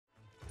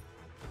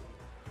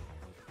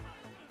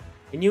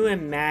Can you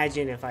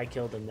imagine if I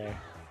killed him there?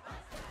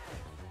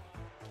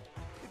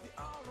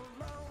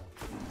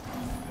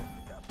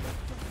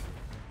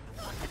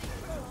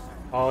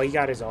 Oh, he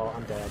got his ult.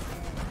 I'm dead.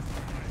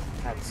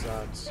 That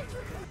sucks.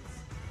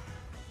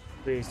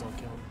 Please don't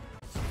kill him.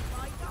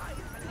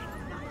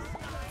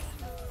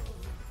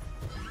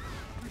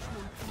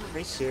 Are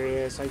you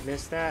serious? I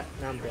missed that?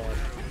 Now I'm dead.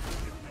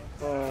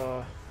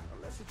 Oh.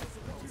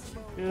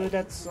 Dude,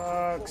 that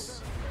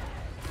sucks.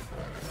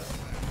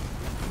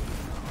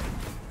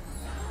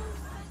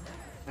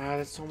 Ah,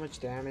 that's so much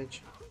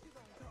damage.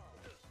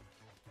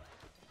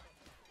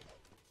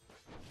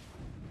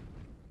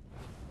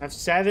 I have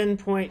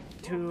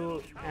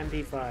 7.2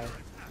 MP5.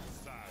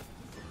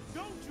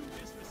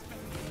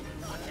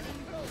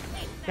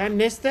 Did I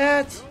miss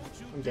that?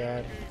 I'm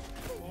dead.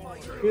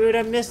 Dude,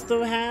 I missed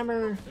the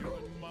hammer.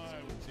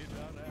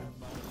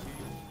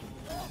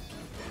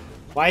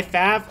 Why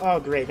Faf? Oh,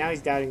 great. Now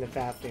he's doubting the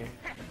FaFnIR.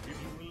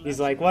 He's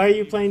like, why are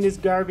you playing this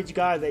garbage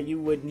god that you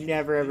would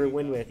never ever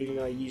win with, even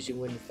though I usually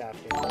win with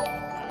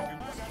FaFnIR?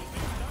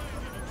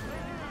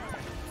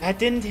 That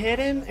didn't hit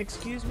him?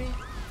 Excuse me?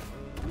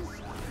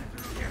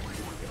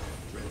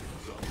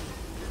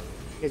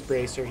 His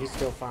bracer, he's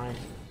still fine.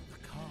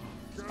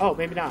 Oh,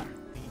 maybe not.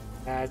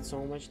 That's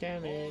so much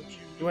damage.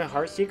 You went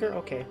Heartseeker?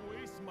 Okay.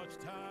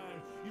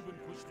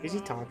 Is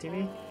he taunting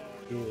me?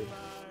 Dude.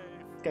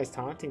 This guy's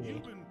taunting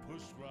me.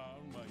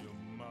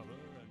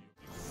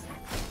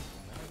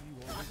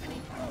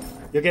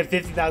 You'll get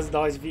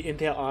 $50,000 if you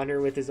impale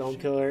Honor with his own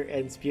pillar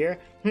and spear.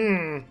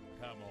 I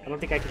don't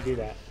think I can do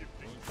that.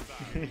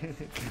 Keep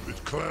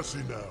it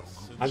classy now.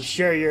 I'm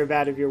sure you're a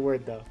bad of your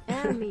word, though.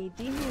 Hey.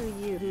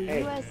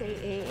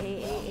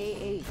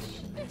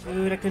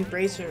 Dude, I couldn't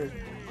brace her.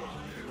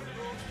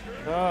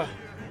 Ugh.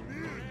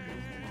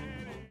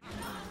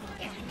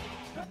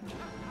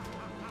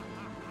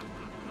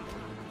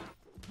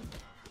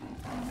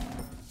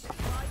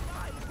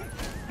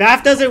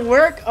 FaF doesn't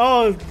work?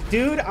 Oh,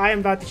 dude, I am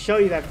about to show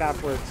you that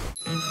FaF works.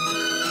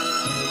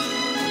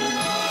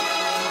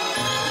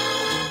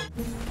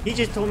 He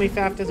just told me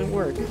FaF doesn't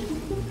work.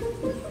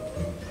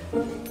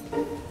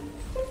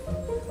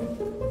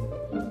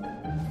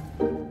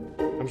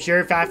 I'm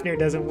sure FaFnIR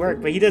doesn't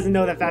work, but he doesn't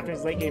know that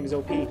FaFnIR's late game is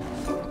OP.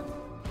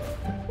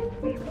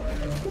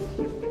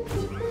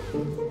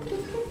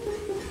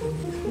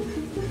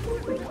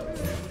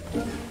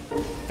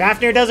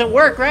 FaFnIR doesn't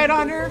work, right,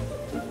 Honor?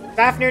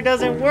 FaFnIR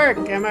doesn't work,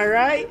 am I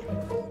right?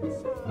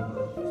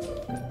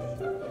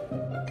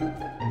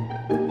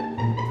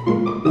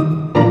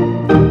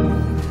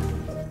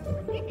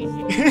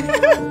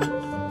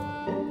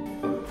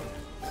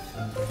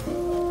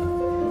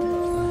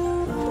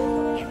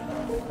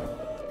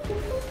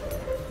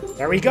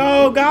 There we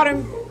go, got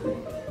him.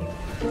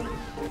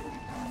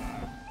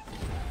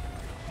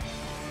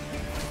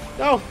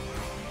 Go.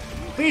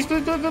 Please,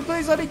 please, please, please,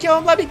 please, let me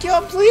kill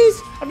him,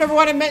 please. I've never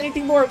wanted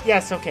anything more.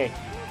 Yes, okay.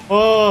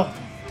 Oh,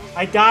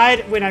 I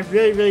died when I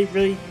really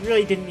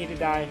didn't need to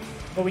die.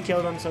 But we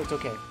killed him, so it's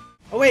okay.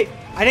 Oh, wait,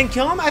 I didn't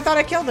kill him? I thought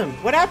I killed him.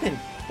 What happened?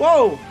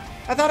 Whoa,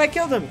 I thought I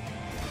killed him.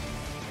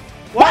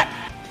 What?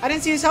 I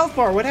didn't see his health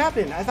bar. What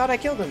happened? I thought I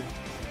killed him.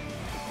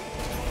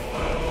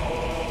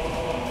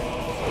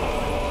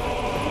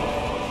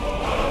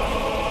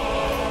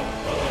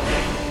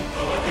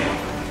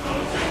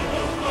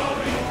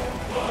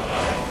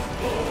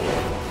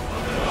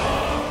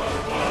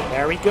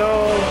 There we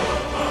go.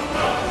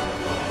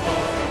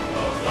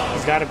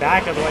 He's got it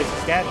back, otherwise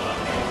he's dead.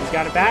 He's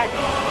got it back.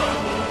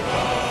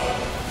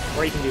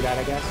 Or you can do that,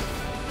 I guess.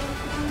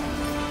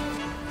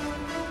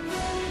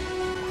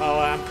 Oh,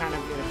 I'm kind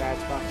of in a bad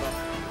spot, but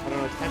I don't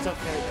know. It depends on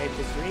if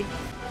it's 3.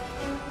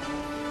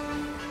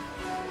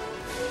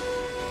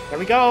 There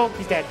we go.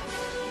 He's dead.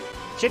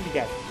 Should be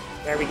dead.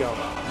 There we go.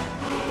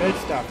 Good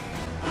stuff.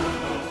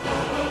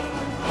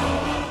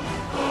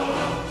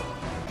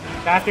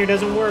 FaFnIR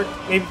doesn't work.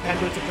 Maybe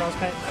Penduit's a Cross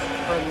Pet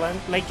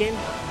for late game.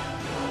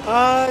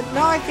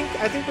 No, I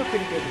think we're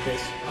pretty good with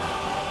this.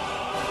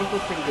 I think we're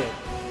pretty good.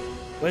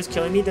 What is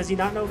killing me? Does he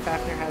not know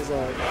FaFnIR has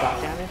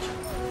dot damage?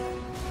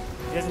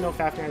 He doesn't know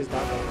FaFnIR has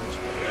dot damage.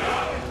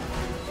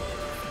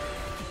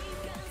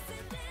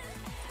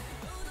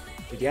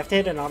 Dude, you have to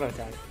hit an auto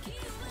attack.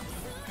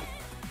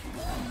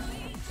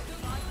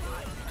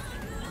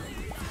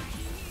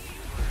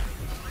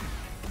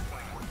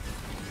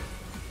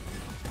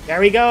 There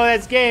we go,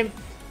 that's game.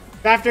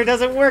 FaFnIR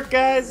doesn't work,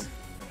 guys.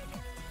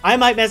 I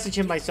might message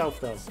him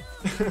myself, though.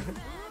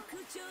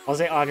 I'll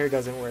say Honor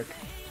doesn't work.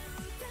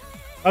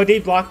 Oh, did he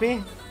block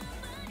me?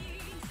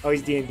 Oh,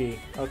 he's D&D.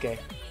 Okay.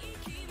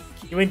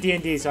 He went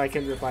D&D, so I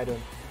can reply to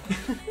him.